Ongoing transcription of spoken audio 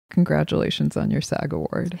congratulations on your SAG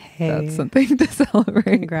award. Hey, that's something to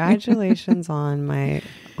celebrate. Congratulations on my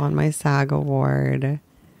SAG award.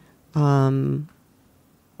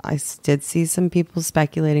 I did see some people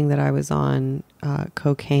speculating that I was on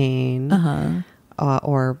cocaine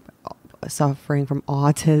or suffering from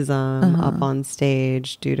autism up on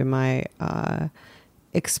stage due to my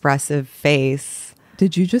expressive face.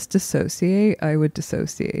 Did you just dissociate? I would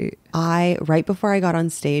dissociate. Right before I got on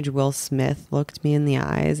stage, Will Smith looked me in the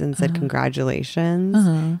eyes and said, congratulations.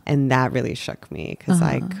 And that really shook me because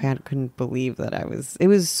I couldn't believe that it was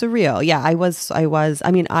surreal. Yeah, I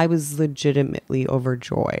was legitimately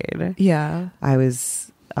overjoyed. Yeah. I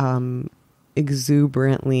was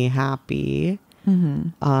exuberantly happy.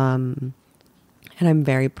 And I'm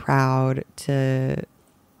very proud to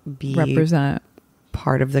be represent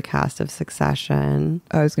part of the cast of Succession.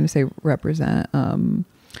 I was going to say represent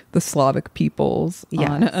the Slavic peoples.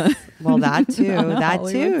 Yes. Well, that too.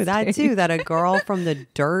 That a girl from the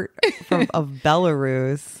dirt of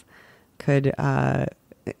Belarus could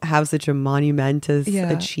have such a monumentous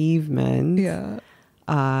achievement. Yeah.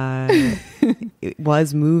 It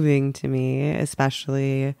was moving to me,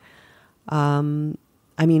 especially. When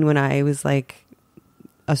I was like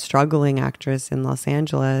a struggling actress in Los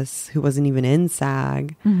Angeles who wasn't even in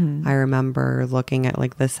SAG. I remember looking at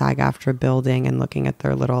like the SAG-AFTRA building and looking at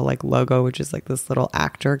their little like logo, which is like this little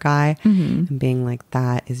actor guy, and being like,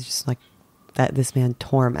 that is just like that this man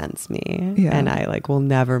torments me, and I like will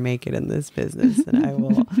never make it in this business, and I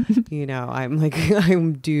will,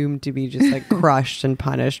 I'm doomed to be just like crushed and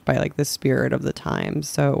punished by like the spirit of the times.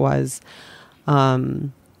 So it was.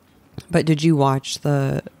 But did you watch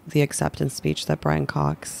the acceptance speech that Brian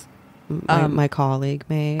Cox, my colleague,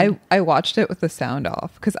 made? I watched it with the sound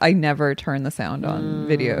off because I never turn the sound on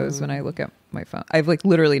videos when I look at my phone. I've like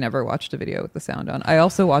literally never watched a video with the sound on. I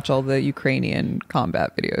also watch all the Ukrainian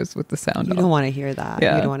combat videos with the sound on. You don't want to hear that.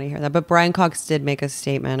 Yeah. You don't want to hear that. But Brian Cox did make a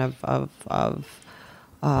statement of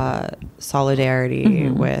solidarity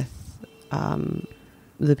with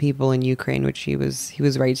the people in Ukraine, which he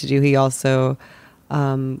was right to do. He also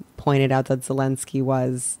pointed out that Zelensky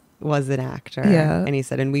was an actor, and he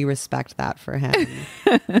said, and we respect that for him.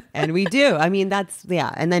 And we do. I mean, that's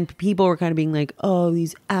and then people were kind of being like, oh,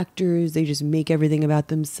 these actors, they just make everything about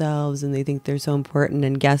themselves and they think they're so important.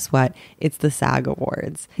 And guess what, it's the SAG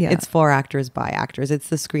Awards. It's for actors by actors. It's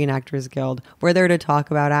the Screen Actors Guild. We're there to talk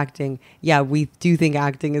about acting. We do think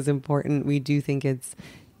acting is important. We do think it's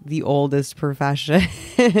the oldest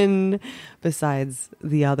profession besides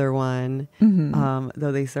the other one,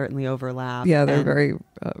 though they certainly overlap. They're very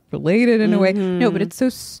related in a way. No, but it's so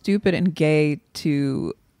stupid and gay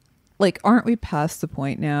to like, aren't we past the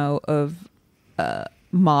point now of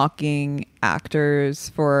mocking actors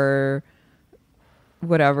for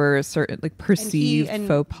whatever certain like perceived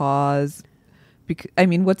faux pas?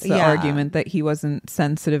 What's the argument that he wasn't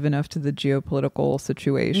sensitive enough to the geopolitical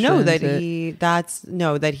situation? No, that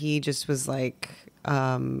he just was like,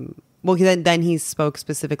 then he spoke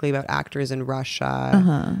specifically about actors in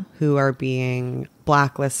Russia who are being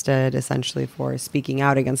blacklisted essentially for speaking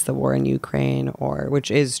out against the war in Ukraine,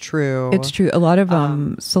 which is true. It's true. A lot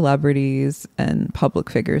of celebrities and public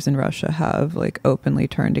figures in Russia have like openly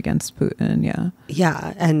turned against Putin.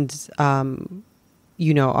 Yeah. And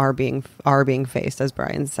are being faced, as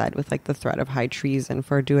Brian said, with like the threat of high treason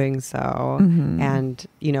for doing so. And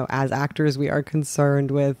as actors, we are concerned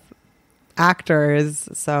with actors.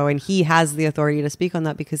 So, and he has the authority to speak on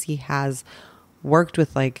that because he has worked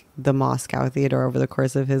with like the Moscow Theater over the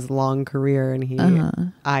course of his long career.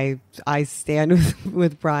 And I stand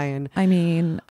with Brian. I mean,